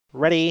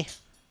Ready.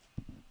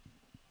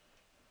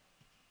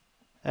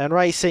 And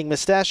racing,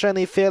 Moustache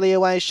only fairly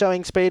away,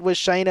 showing speed was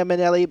Shayna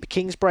Manelli.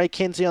 Kingsbury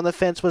Kinsey on the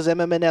fence was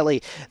Emma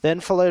Manelli.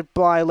 Then followed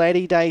by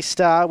Lady Day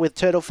Star with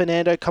Turtle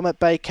Fernando, Comet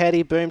Bay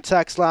Caddy, Boom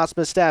Tux, last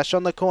Moustache.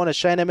 On the corner,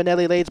 Shayna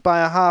Manelli leads by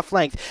a half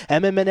length.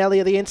 Emma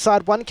Manelli at the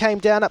inside, one came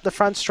down up the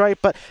front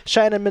straight, but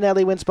Shayna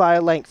Manelli wins by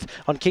a length.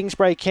 On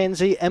Kingsbury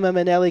Kinsey, Emma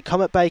Manelli,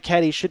 Comet Bay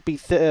Caddy should be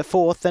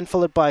fourth, then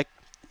followed by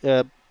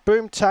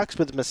Boom Tux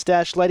with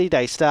Moustache, Lady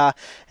Day Star,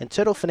 and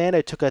Turtle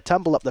Fernando took a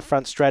tumble up the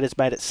front straight, has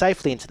made it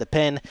safely into the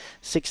pen.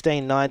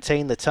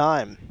 16:19 the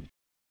time.